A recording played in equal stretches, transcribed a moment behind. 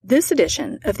This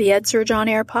edition of the EdSurge On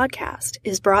Air podcast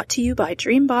is brought to you by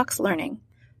Dreambox Learning.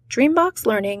 Dreambox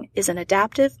Learning is an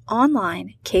adaptive,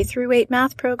 online, K-8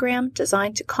 math program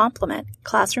designed to complement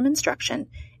classroom instruction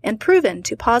and proven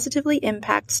to positively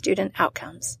impact student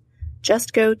outcomes.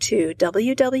 Just go to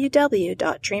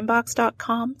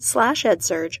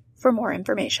www.dreambox.com/edsurge for more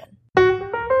information.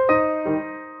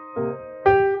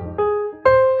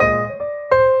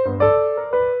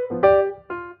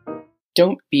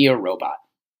 Don't be a robot.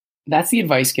 That's the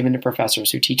advice given to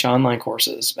professors who teach online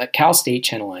courses at Cal State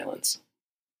Channel Islands.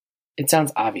 It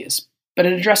sounds obvious, but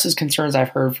it addresses concerns I've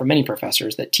heard from many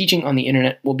professors that teaching on the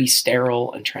internet will be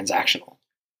sterile and transactional.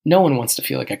 No one wants to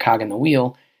feel like a cog in the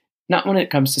wheel, not when it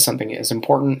comes to something as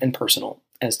important and personal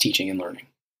as teaching and learning.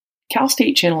 Cal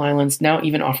State Channel Islands now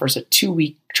even offers a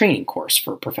 2-week training course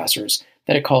for professors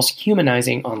that it calls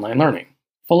Humanizing Online Learning,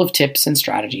 full of tips and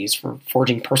strategies for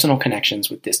forging personal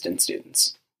connections with distant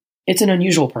students. It's an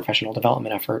unusual professional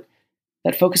development effort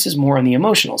that focuses more on the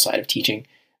emotional side of teaching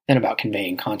than about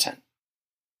conveying content.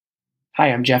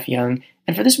 Hi, I'm Jeff Young,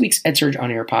 and for this week's EdSurge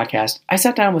On Air podcast, I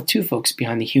sat down with two folks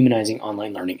behind the Humanizing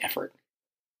Online Learning effort.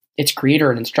 Its creator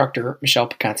and instructor, Michelle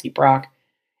Pacansky-Brock,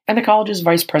 and the college's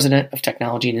Vice President of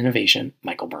Technology and Innovation,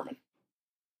 Michael Berman.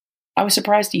 I was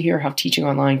surprised to hear how teaching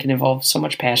online can involve so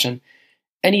much passion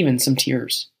and even some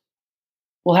tears.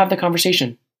 We'll have the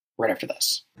conversation right after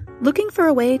this. Looking for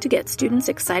a way to get students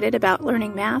excited about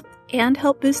learning math and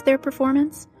help boost their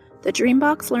performance? The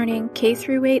Dreambox Learning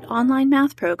K-8 online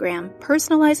math program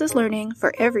personalizes learning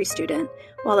for every student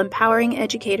while empowering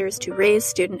educators to raise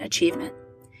student achievement.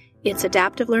 Its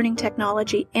adaptive learning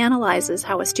technology analyzes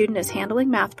how a student is handling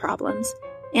math problems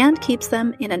and keeps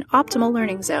them in an optimal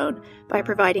learning zone by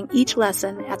providing each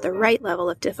lesson at the right level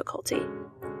of difficulty.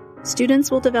 Students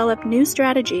will develop new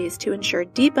strategies to ensure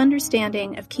deep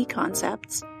understanding of key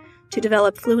concepts, to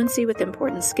develop fluency with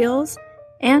important skills,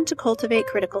 and to cultivate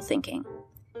critical thinking.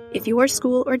 If your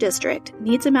school or district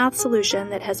needs a math solution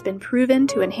that has been proven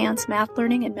to enhance math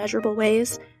learning in measurable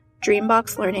ways,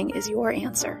 Dreambox Learning is your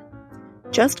answer.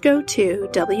 Just go to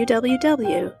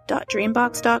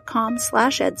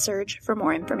www.dreambox.com/edsurge for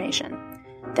more information.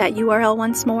 That URL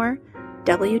once more,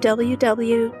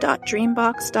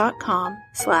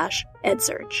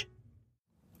 www.dreambox.com/edsurge.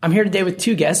 I'm here today with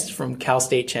two guests from Cal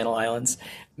State Channel Islands,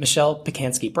 Michelle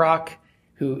Pacansky-Brock,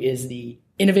 who is the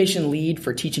Innovation Lead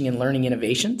for Teaching and Learning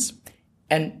Innovations,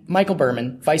 and Michael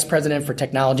Berman, Vice President for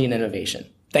Technology and Innovation.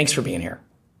 Thanks for being here.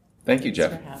 Thank you,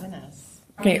 Jeff. Thanks for having us.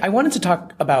 Okay, I wanted to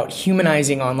talk about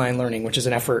humanizing online learning, which is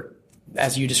an effort,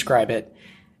 as you describe it.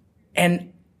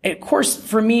 And of course,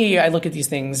 for me, I look at these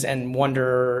things and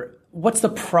wonder, what's the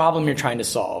problem you're trying to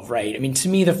solve, right? I mean, to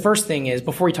me, the first thing is,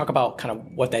 before we talk about kind of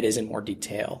what that is in more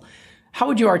detail, how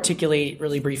would you articulate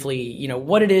really briefly,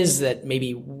 what it is that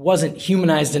maybe wasn't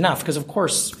humanized enough? Because of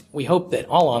course, we hope that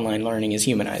all online learning is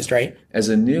humanized, right? As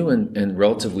a new and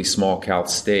relatively small Cal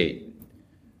State,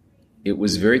 it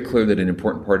was very clear that an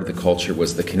important part of the culture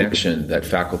was the connection that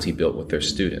faculty built with their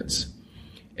students.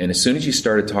 And as soon as you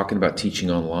started talking about teaching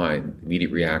online, the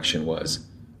immediate reaction was,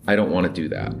 I don't want to do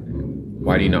that.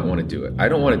 Why do you not want to do it? I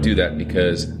don't want to do that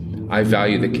because I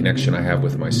value the connection I have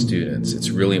with my students.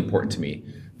 It's really important to me.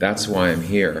 That's why I'm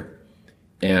here.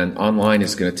 And online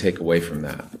is going to take away from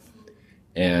that.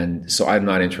 And so I'm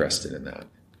not interested in that.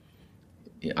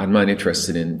 I'm not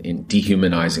interested in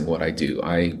dehumanizing what I do.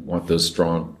 I want those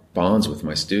strong bonds with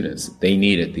my students. They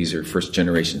need it. These are first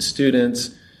generation students.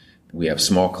 We have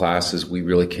small classes. We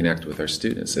really connect with our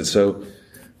students. And so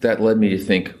that led me to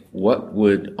think, what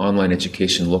would online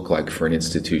education look like for an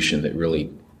institution that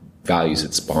really values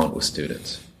its bond with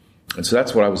students? And so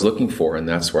that's what I was looking for, and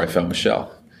that's where I found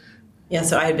Michelle. Yeah,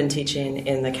 so I had been teaching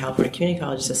in the California Community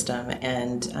College system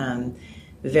and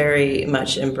very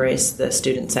much embraced the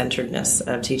student-centeredness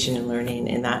of teaching and learning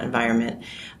in that environment.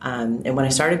 And when I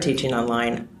started teaching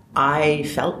online, I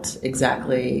felt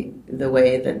exactly the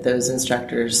way that those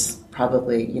instructors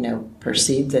probably,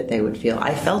 perceived that they would feel.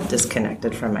 I felt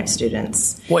disconnected from my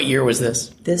students. What year was this?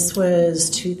 This was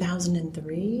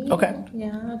 2003. Okay.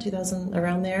 Yeah, 2000,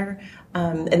 around there.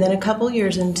 And then a couple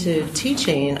years into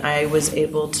teaching, I was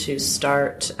able to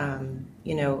start, I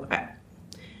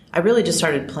really just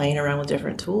started playing around with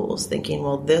different tools, thinking,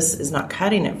 well, this is not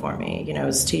cutting it for me. I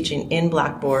was teaching in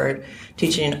Blackboard,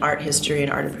 teaching art history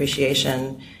and art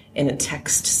appreciation in a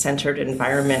text-centered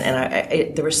environment,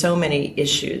 and there were so many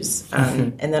issues.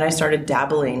 And then I started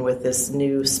dabbling with this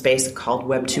new space called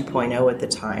Web 2.0 at the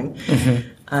time,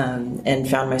 and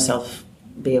found myself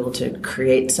be able to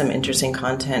create some interesting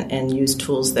content and use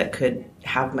tools that could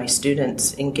have my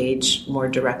students engage more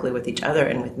directly with each other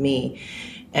and with me.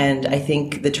 And I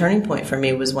think the turning point for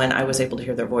me was when I was able to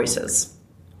hear their voices.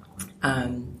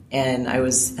 And I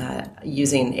was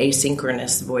using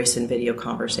asynchronous voice and video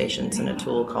conversations in a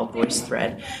tool called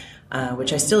VoiceThread,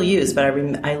 which I still use, but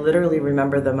I literally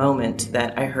remember the moment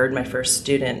that I heard my first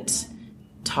student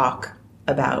talk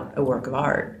about a work of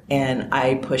art, and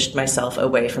I pushed myself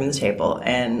away from the table,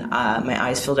 and my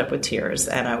eyes filled up with tears,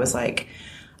 and I was like,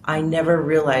 I never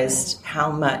realized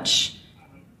how much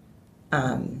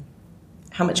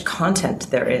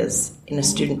content there is in a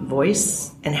student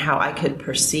voice, and how I could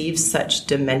perceive such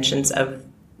dimensions of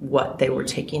what they were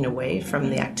taking away from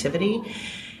the activity.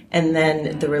 And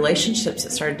then the relationships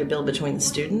that started to build between the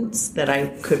students that I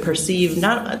could perceive,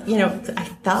 I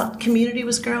thought community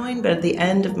was growing, but at the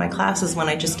end of my classes, when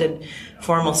I just did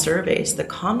formal surveys, the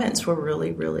comments were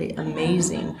really, really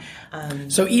amazing.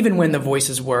 So even when the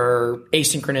voices were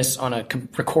asynchronous on a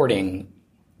recording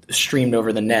streamed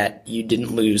over the net, you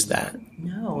didn't lose that?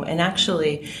 No, and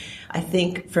actually, I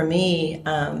think for me,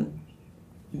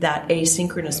 that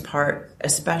asynchronous part,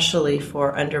 especially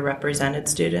for underrepresented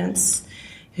students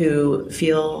who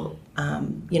feel,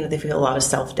 they feel a lot of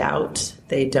self-doubt.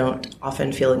 They don't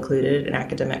often feel included in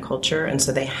academic culture, and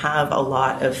so they have a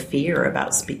lot of fear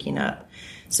about speaking up.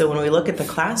 So when we look at the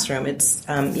classroom, it's,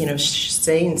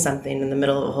 saying something in the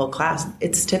middle of a whole class,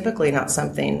 it's typically not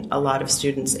something a lot of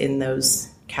students in those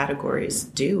categories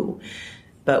do.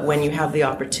 But when you have the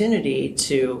opportunity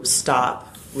to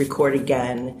stop, record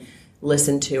again,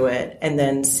 listen to it, and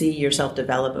then see yourself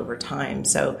develop over time.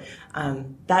 So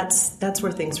that's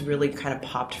where things really kind of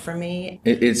popped for me.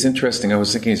 It's interesting. I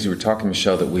was thinking as you were talking,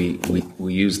 Michelle, that we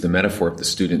use the metaphor of the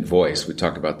student voice. We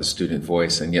talk about the student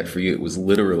voice, and yet for you it was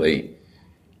literally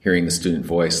hearing the student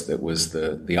voice that was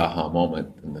the aha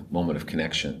moment and the moment of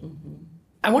connection. Mm-hmm.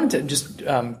 I wanted to just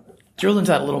drill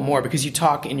into that a little more, because you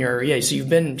talk in so you've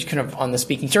been kind of on the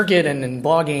speaking circuit and in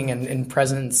blogging and in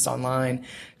presence online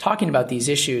talking about these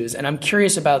issues. And I'm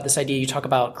curious about this idea. You talk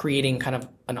about creating kind of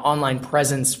an online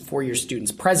presence for your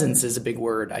students. Presence is a big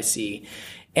word I see.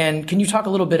 And can you talk a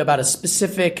little bit about a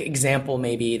specific example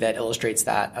maybe that illustrates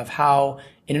that, of how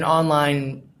in an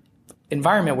online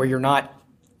environment where you're not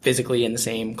physically in the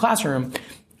same classroom,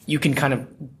 you can kind of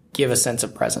give a sense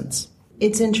of presence?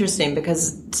 It's interesting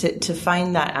because to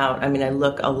find that out, I mean, I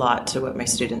look a lot to what my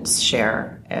students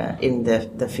share in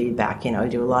the feedback. I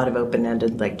do a lot of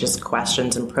open-ended, like just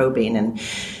questions and probing.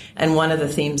 And one of the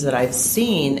themes that I've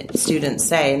seen students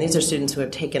say, and these are students who have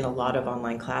taken a lot of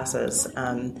online classes,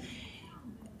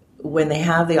 when they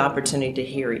have the opportunity to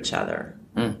hear each other,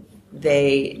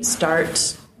 they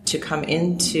start to come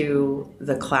into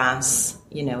the class,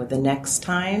 the next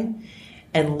time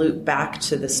and loop back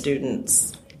to the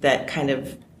students that kind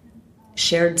of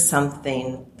shared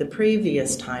something the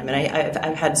previous time. And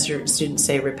I've had students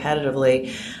say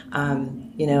repetitively,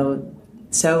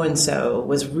 so-and-so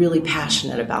was really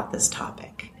passionate about this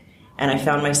topic. And I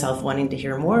found myself wanting to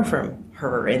hear more from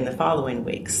her in the following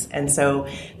weeks. And so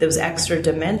those extra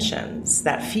dimensions,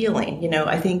 that feeling,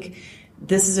 I think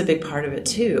this is a big part of it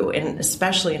too. And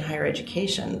especially in higher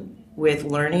education, with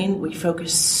learning, we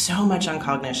focus so much on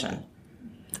cognition.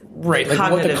 Right,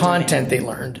 like what the content they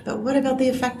learned. But what about the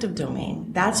affective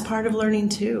domain? That's part of learning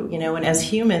too, and as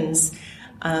humans,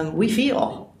 we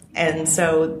feel. And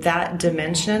so that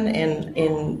dimension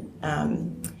in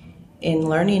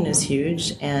learning is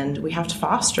huge, and we have to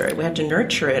foster it. We have to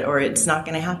nurture it, or it's not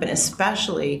going to happen,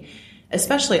 especially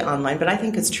online, but I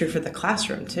think it's true for the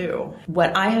classroom too.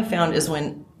 What I have found is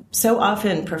when so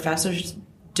often professors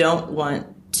don't want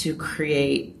to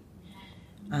create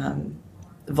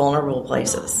vulnerable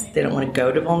places. They don't want to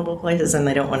go to vulnerable places, and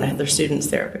they don't want to have their students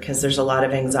there because there's a lot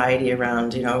of anxiety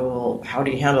around, well, how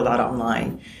do you handle that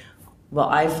online? Well,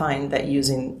 I find that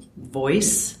using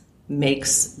voice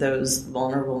makes those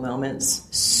vulnerable moments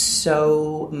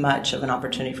so much of an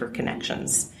opportunity for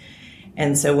connections.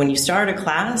 And so when you start a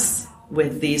class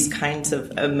with these kinds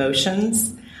of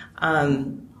emotions,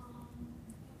 and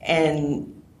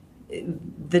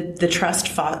the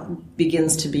trust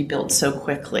begins to be built so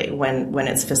quickly when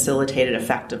it's facilitated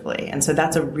effectively. And so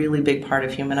that's a really big part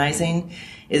of humanizing,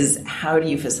 is how do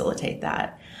you facilitate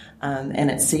that?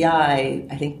 And at CI,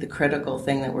 I think the critical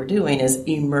thing that we're doing is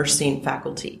immersing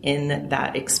faculty in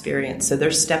that experience. So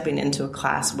they're stepping into a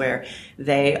class where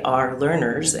they are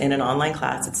learners in an online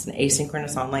class. It's an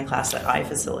asynchronous online class that I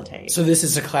facilitate. So this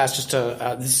is a class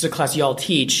this is a class y'all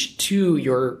teach to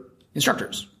your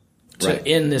instructors. Right.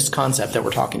 In this concept that we're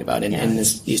talking about, in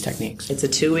these techniques. It's a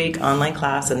 2-week online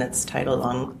class, and it's titled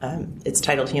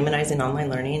Humanizing Online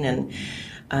Learning. And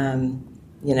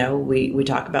we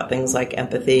talk about things like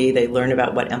empathy. They learn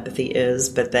about what empathy is,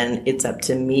 but then it's up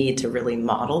to me to really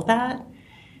model that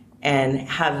and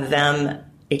have them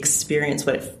experience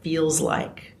what it feels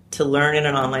like to learn in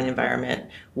an online environment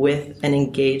with an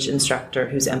engaged instructor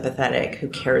who's empathetic, who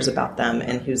cares about them,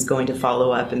 and who's going to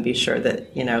follow up and be sure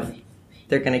that,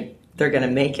 they're going to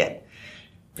make it.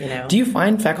 Do you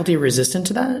find faculty resistant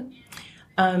to that?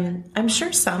 I'm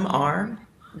sure some are,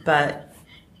 but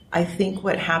I think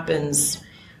what happens,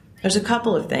 there's a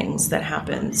couple of things that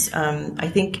happens. I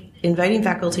think inviting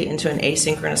faculty into an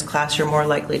asynchronous class, you're more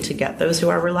likely to get those who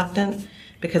are reluctant,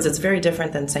 because it's very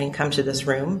different than saying, come to this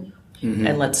room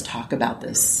and let's talk about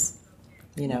this,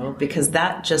 because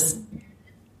that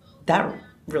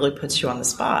really puts you on the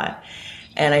spot.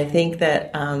 And I think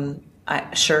that,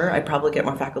 I probably get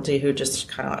more faculty who just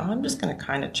kind of, I'm just going to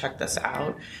kind of check this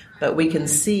out. But we can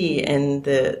see in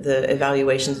the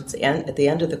evaluations at the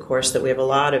end of the course that we have a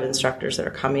lot of instructors that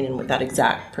are coming in with that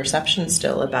exact perception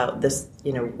still about this,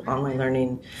 online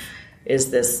learning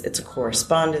it's a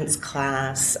correspondence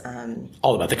class.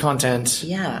 All about the content.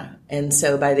 Yeah. And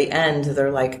so by the end,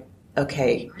 they're like,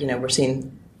 okay, we're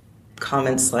seeing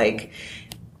comments like,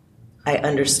 I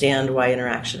understand why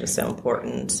interaction is so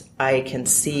important. I can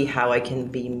see how I can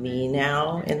be me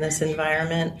now in this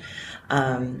environment.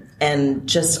 And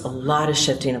just a lot of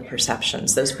shifting of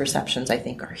perceptions. Those perceptions, I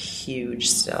think, are huge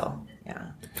still.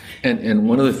 Yeah. And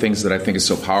one of the things that I think is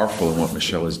so powerful in what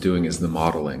Michelle is doing is the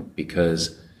modeling.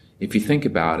 Because if you think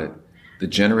about it, the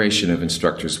generation of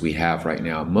instructors we have right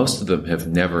now, most of them have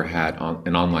never had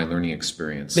an online learning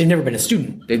experience. They've never been a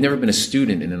student. They've never been a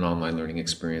student in an online learning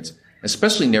experience,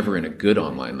 especially never in a good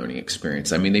online learning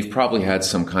experience. I mean, they've probably had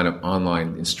some kind of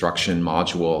online instruction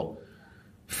module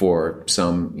for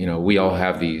some, we all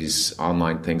have these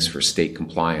online things for state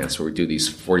compliance where we do these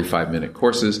 45-minute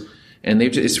courses, and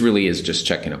it really is just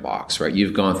checking a box, right?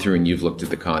 You've gone through and you've looked at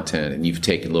the content and you've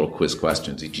taken little quiz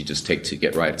questions that you just take to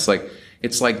get right.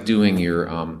 It's like doing your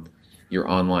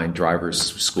online driver's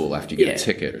school after you get a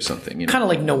ticket or something. Kind of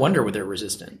like no wonder they're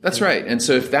resistant. That's right. And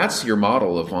so if that's your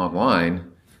model of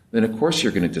online, then of course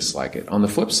you're going to dislike it. On the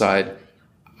flip side,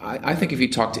 I think if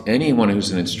you talk to anyone who's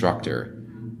an instructor,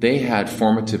 they had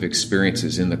formative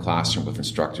experiences in the classroom with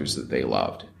instructors that they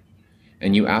loved.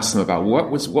 And you ask them about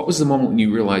what was the moment when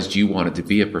you realized you wanted to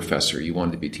be a professor, you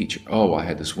wanted to be a teacher. Oh, I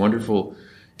had this wonderful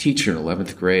teacher in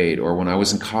 11th grade. Or when I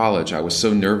was in college, I was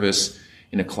so nervous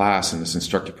in a class and this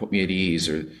instructor put me at ease.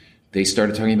 Or they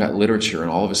started talking about literature and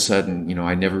all of a sudden,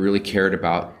 I never really cared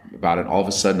about it. All of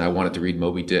a sudden I wanted to read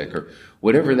Moby Dick, or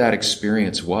whatever that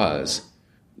experience was.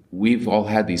 We've all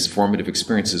had these formative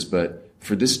experiences, but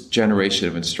for this generation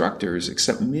of instructors,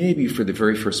 except maybe for the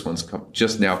very first ones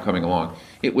just now coming along,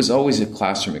 it was always a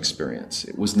classroom experience.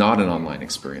 It was not an online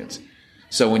experience.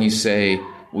 So when you say,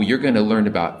 well, you're going to learn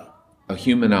about a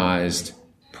humanized,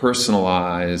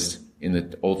 personalized, in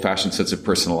the old-fashioned sense of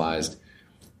personalized,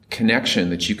 connection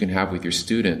that you can have with your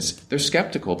students, they're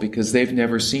skeptical because they've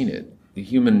never seen it. The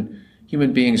human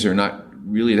beings are not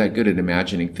really that good at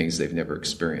imagining things they've never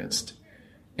experienced.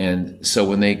 And so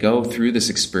when they go through this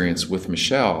experience with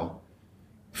Michelle,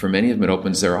 for many of them it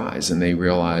opens their eyes and they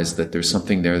realize that there's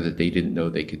something there that they didn't know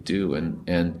they could do,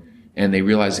 and they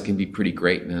realize it can be pretty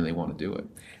great, and then they want to do it.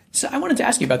 So I wanted to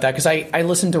ask you about that because I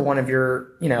listened to one of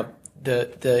your,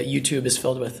 the YouTube is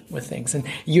filled with things, and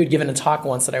you had given a talk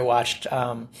once that I watched,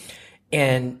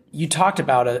 and you talked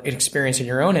about an experience in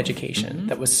your own education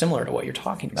that was similar to what you're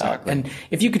talking about. Exactly. And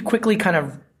if you could quickly kind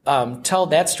of tell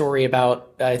that story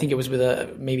about, I think it was with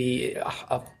a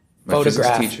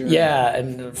photograph. Teacher. Yeah,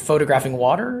 and photographing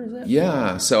water. Is it?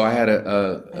 Yeah. So I had I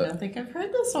don't think I've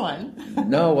heard this one.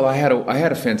 No. Well, I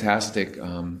had a fantastic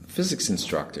physics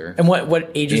instructor. And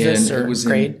what age is this, or it was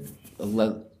grade?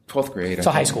 12th grade. So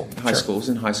high school. High school. It was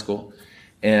in high school,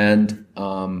 and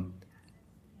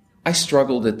I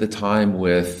struggled at the time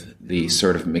with the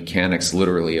sort of mechanics,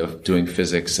 literally, of doing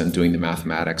physics and doing the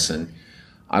mathematics, and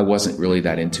I wasn't really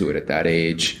that into it at that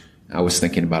age. I was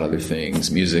thinking about other things,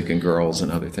 music and girls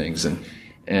and other things,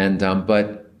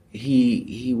 but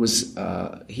he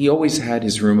always had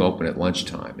his room open at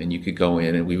lunchtime, and you could go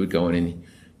in, and we would go in and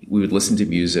we would listen to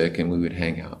music and we would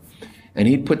hang out. And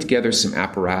he'd put together some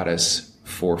apparatus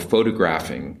for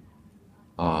photographing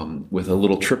with a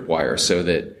little tripwire, so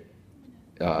that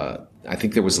I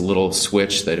think there was a little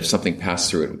switch that if something passed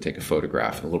through it would take a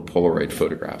photograph, a little Polaroid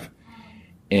photograph.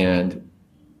 And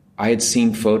I had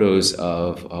seen photos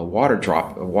of a water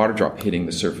drop hitting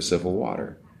the surface of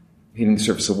water. And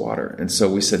so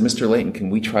we said, Mr. Layton,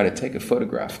 can we try to take a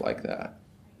photograph like that?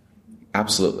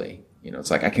 Absolutely.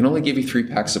 It's like, I can only give you 3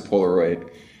 packs of Polaroid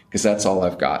because that's all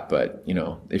I've got. But,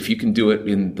 if you can do it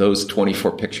in those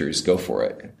 24 pictures, go for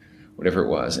it, whatever it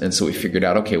was. And so we figured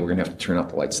out, okay, we're going to have to turn out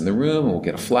the lights in the room, and we'll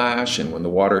get a flash. And when the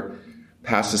water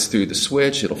passes through the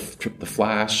switch, it'll trip the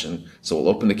flash, and so we'll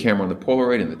open the camera on the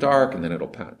Polaroid in the dark, and then it'll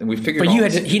pass. And we figured. But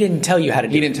he didn't tell you how to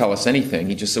do it. He didn't tell us anything.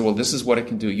 He just said, "Well, this is what it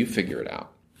can do. You figure it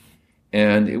out."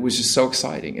 And it was just so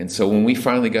exciting. And so when we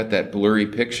finally got that blurry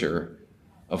picture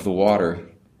of the water,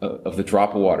 of the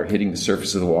drop of water hitting the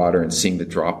surface of the water and seeing the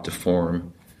drop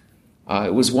deform,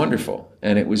 it was wonderful.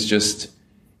 And it was just,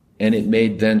 and it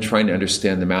made then trying to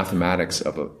understand the mathematics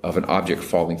of an object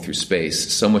falling through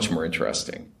space so much more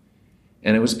interesting.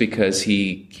 And it was because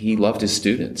he loved his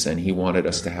students, and he wanted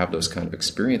us to have those kind of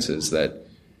experiences, that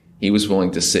he was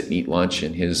willing to sit and eat lunch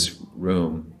in his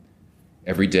room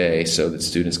every day so that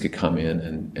students could come in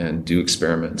and do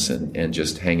experiments and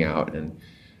just hang out. And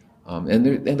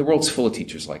the world's full of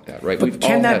teachers like that, right? But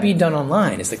can that be done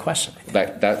online is the question.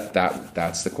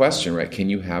 That's the question, right? Can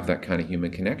you have that kind of human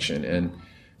connection? And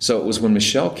so it was when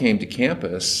Michelle came to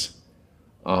campus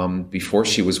before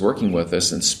she was working with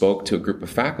us and spoke to a group of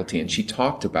faculty, and she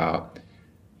talked about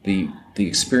the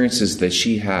experiences that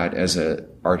she had as an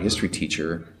art history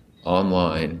teacher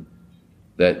online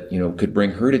that could bring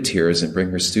her to tears and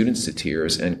bring her students to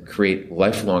tears and create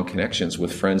lifelong connections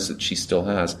with friends that she still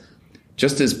has,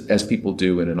 just as people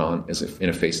do in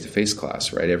a face-to-face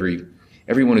class, right?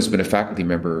 Everyone who's been a faculty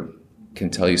member can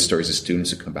tell you stories of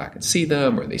students who come back and see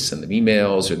them, or they send them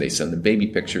emails, or they send them baby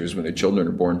pictures when their children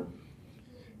are born.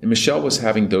 And Michelle was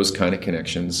having those kind of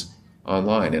connections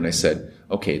online. And I said,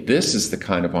 okay, this is the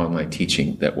kind of online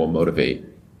teaching that will motivate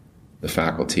the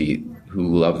faculty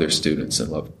who love their students and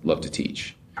love to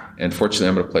teach. And fortunately,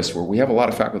 I'm at a place where we have a lot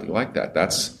of faculty like that.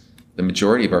 That's the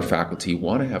majority of our faculty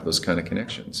want to have those kind of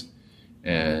connections.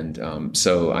 And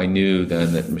so I knew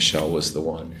then that Michelle was the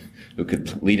one who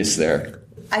could lead us there.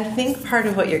 I think part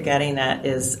of what you're getting at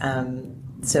is,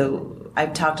 so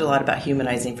I've talked a lot about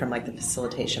humanizing from like the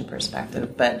facilitation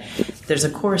perspective, but there's a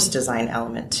course design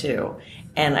element too.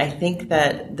 And I think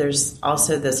that there's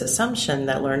also this assumption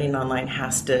that learning online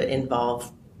has to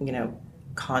involve,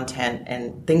 content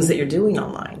and things that you're doing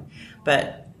online,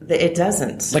 but it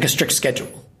doesn't. Like a strict schedule.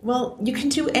 Well, you can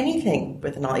do anything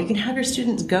with an online. You can have your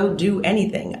students go do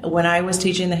anything. When I was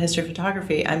teaching the history of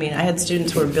photography, I had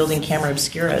students who were building camera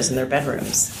obscuras in their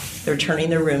bedrooms. They were turning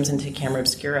their rooms into camera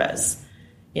obscuras,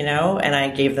 and I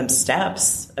gave them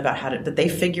steps about that they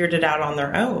figured it out on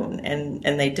their own,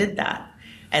 and they did that.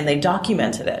 And they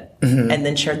documented it, and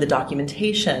then shared the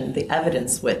documentation, the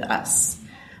evidence with us.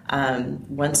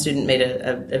 One student made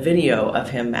a video of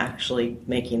him actually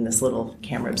making this little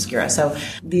camera obscura. So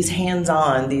these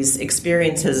hands-on, these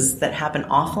experiences that happen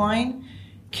offline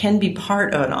can be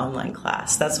part of an online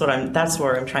class. That's where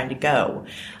I'm trying to go.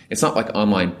 It's not like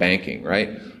online banking,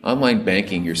 right? Online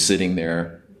banking, you're sitting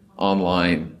there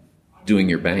online doing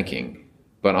your banking,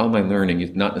 but online learning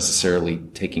is not necessarily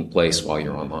taking place while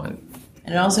you're online.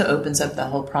 And it also opens up the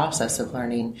whole process of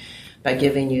learning by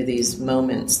giving you these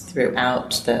moments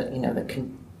throughout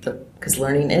because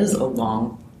learning is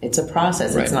it's a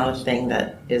process. Right. It's not a thing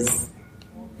that is,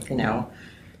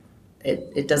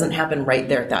 it doesn't happen right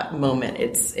there at that moment.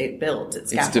 It builds,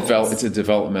 it's a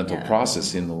developmental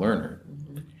process in the learner.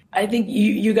 I think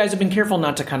you guys have been careful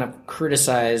not to kind of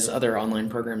criticize other online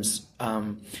programs.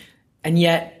 And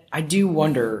yet I do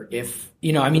wonder if,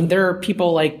 there are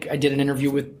people like I did an interview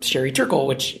with Sherry Turkle,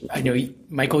 which I know,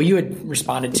 Michael, you had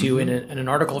responded to in an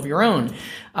article of your own.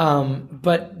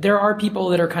 But there are people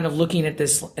that are kind of looking at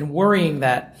this and worrying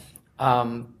that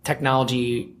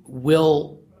technology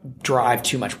will drive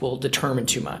too much, will determine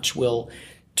too much, will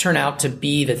turn out to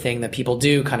be the thing that people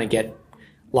do kind of get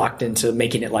locked into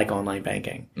making it like online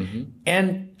banking. Mm-hmm.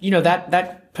 And,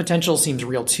 that potential seems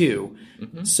real too.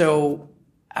 Mm-hmm. So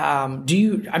do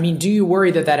you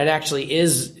worry that it actually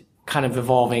is kind of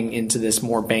evolving into this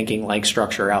more banking-like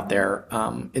structure out there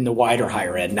in the wider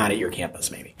higher ed, not at your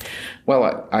campus maybe?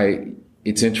 Well,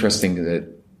 it's interesting that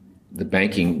the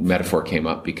banking metaphor came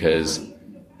up because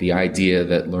the idea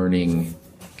that learning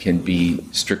can be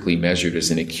strictly measured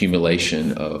as an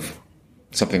accumulation of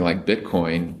something like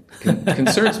Bitcoin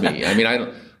concerns me.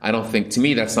 I don't think, to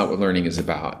me, that's not what learning is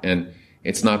about. And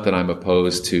it's not that I'm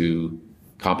opposed to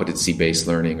competency-based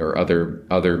learning or other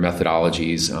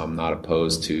methodologies. I'm not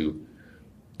opposed to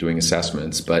doing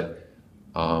assessments, but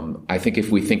I think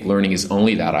if we think learning is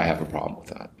only that, I have a problem with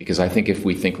that. Because I think if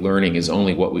we think learning is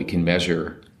only what we can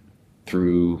measure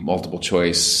through multiple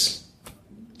choice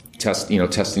testing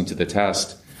to the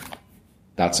test,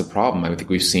 that's a problem. I think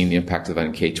we've seen the impact of that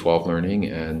in K-12 learning,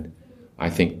 and I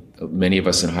think many of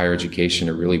us in higher education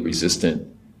are really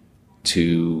resistant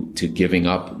to giving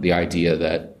up the idea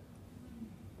that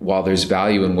while there's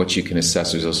value in what you can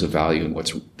assess, there's also value in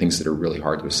things that are really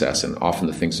hard to assess. And often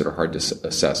the things that are hard to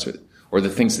assess or the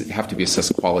things that have to be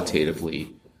assessed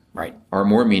qualitatively Right. are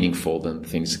more meaningful than the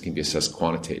things that can be assessed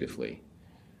quantitatively.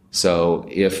 So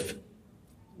if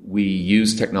we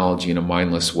use technology in a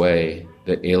mindless way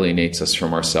that alienates us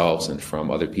from ourselves and from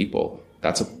other people,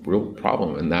 that's a real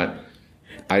problem. And that,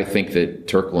 I think that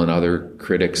Turkle and other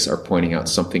critics are pointing out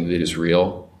something that is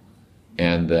real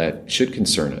and that should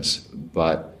concern us.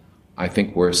 But I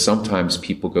think where sometimes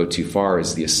people go too far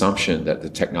is the assumption that the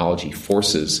technology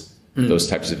forces those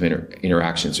types of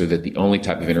interactions, or that the only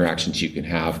type of interactions you can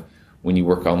have when you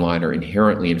work online are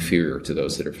inherently inferior to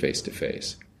those that are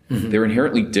face-to-face. They're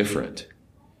inherently different.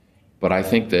 But I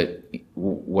think that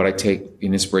what I take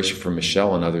in inspiration from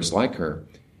Michelle and others like her,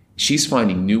 she's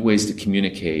finding new ways to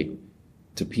communicate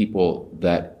to people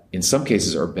that in some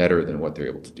cases are better than what they're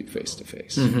able to do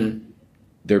face-to-face.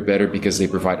 They're better because they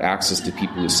provide access to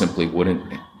people who simply wouldn't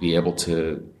be able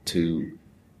to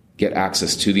get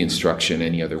access to the instruction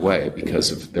any other way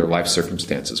because of their life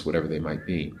circumstances, whatever they might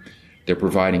be. They're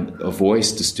providing a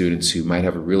voice to students who might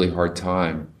have a really hard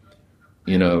time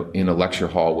in a lecture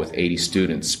hall with 80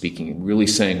 students speaking and really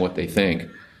saying what they think.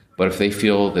 But if they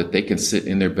feel that they can sit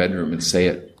in their bedroom and say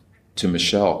it to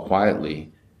Michelle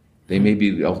quietly, they may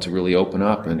be able to really open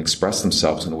up and express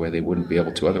themselves in a way they wouldn't be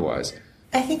able to otherwise.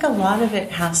 I think a lot of it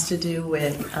has to do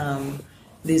with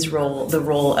the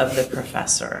role of the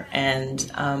professor,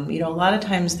 and a lot of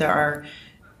times there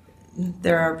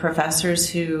are professors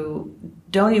who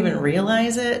don't even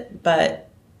realize it,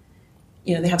 but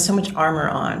they have so much armor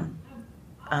on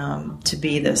to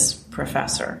be this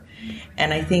professor,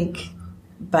 and I think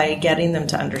by getting them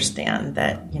to understand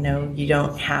that you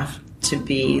don't have to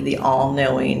be the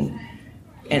all-knowing,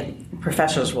 and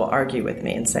professors will argue with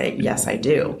me and say, yes, I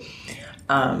do.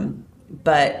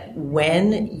 But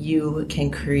when you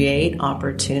can create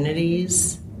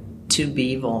opportunities to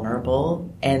be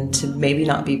vulnerable and to maybe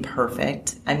not be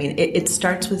perfect, it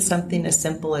starts with something as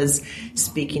simple as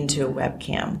speaking to a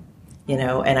webcam,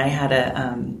 and I had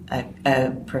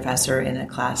a professor in a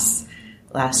class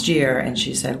last year, and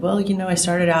she said, well, I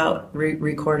started out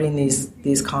recording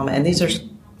these comments, and these are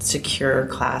secure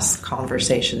class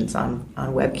conversations on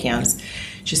webcams.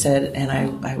 She said, and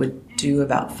I would do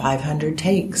about 500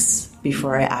 takes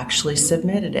before I actually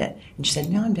submitted it. And she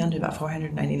said, no, I'm down to about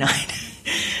 499.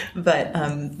 But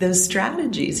those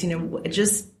strategies,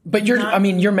 just... But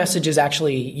your message is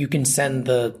actually you can send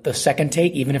the second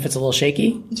take, even if it's a little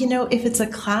shaky? If it's a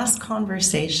class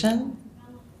conversation,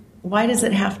 why does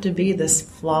it have to be this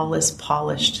flawless,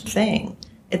 polished thing?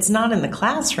 It's not in the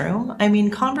classroom.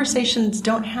 Conversations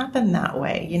don't happen that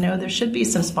way. There should be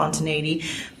some spontaneity.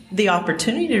 The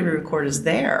opportunity to record is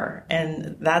there,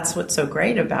 and that's what's so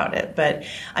great about it. But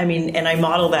and I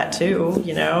model that too,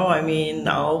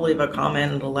 I'll leave a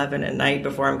comment at 11 at night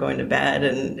before I'm going to bed.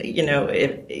 And,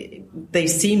 if they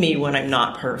see me when I'm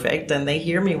not perfect and they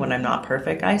hear me when I'm not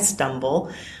perfect, I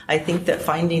stumble. I think that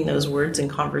finding those words in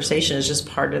conversation is just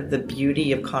part of the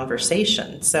beauty of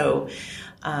conversation. So,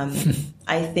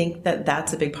 I think that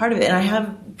that's a big part of it. And I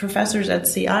have professors at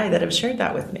CI that have shared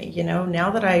that with me.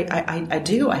 Now that I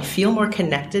feel more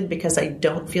connected because I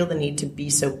don't feel the need to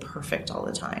be so perfect all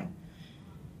the time.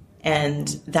 And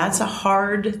that's a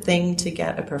hard thing to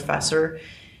get a professor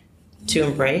to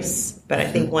embrace. But I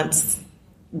think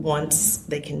once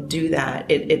they can do that,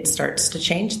 it starts to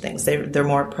change things. They're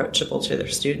more approachable to their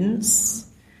students.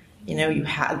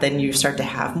 Then you start to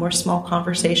have more small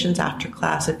conversations after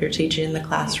class if you're teaching in the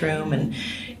classroom, and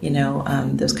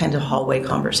those kinds of hallway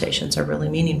conversations are really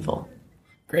meaningful.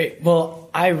 Great. Well,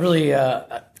 I really,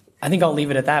 I think I'll leave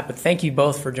it at that. But thank you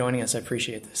both for joining us. I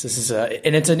appreciate this. This is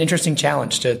and it's an interesting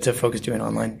challenge to focus doing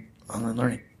online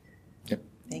learning. Yep.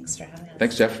 Thanks for having us.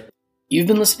 Thanks, Jeff. You've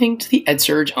been listening to the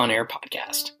EdSurge On Air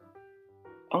podcast.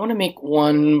 I want to make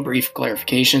one brief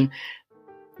clarification.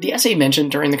 The essay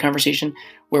mentioned during the conversation,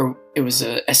 where it was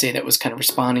an essay that was kind of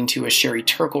responding to a Sherry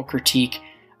Turkle critique,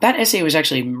 that essay was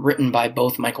actually written by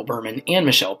both Michael Berman and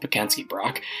Michelle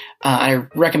Pacansky-Brock. I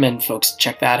recommend folks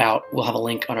check that out. We'll have a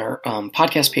link on our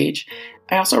podcast page.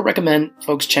 I also recommend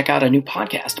folks check out a new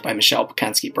podcast by Michelle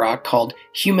Pacansky-Brock called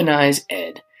Humanize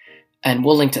Ed, and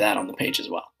we'll link to that on the page as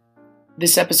well.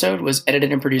 This episode was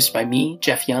edited and produced by me,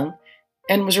 Jeff Young,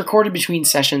 and was recorded between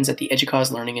sessions at the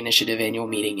EDUCAUSE Learning Initiative annual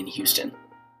meeting in Houston.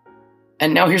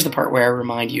 And now here's the part where I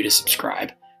remind you to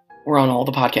subscribe. We're on all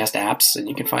the podcast apps, and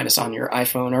you can find us on your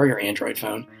iPhone or your Android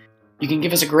phone. You can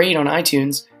give us a grade on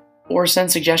iTunes, or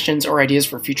send suggestions or ideas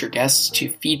for future guests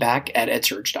to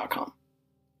feedback@edsurge.com.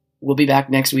 We'll be back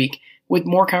next week with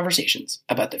more conversations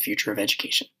about the future of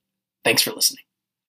education. Thanks for listening.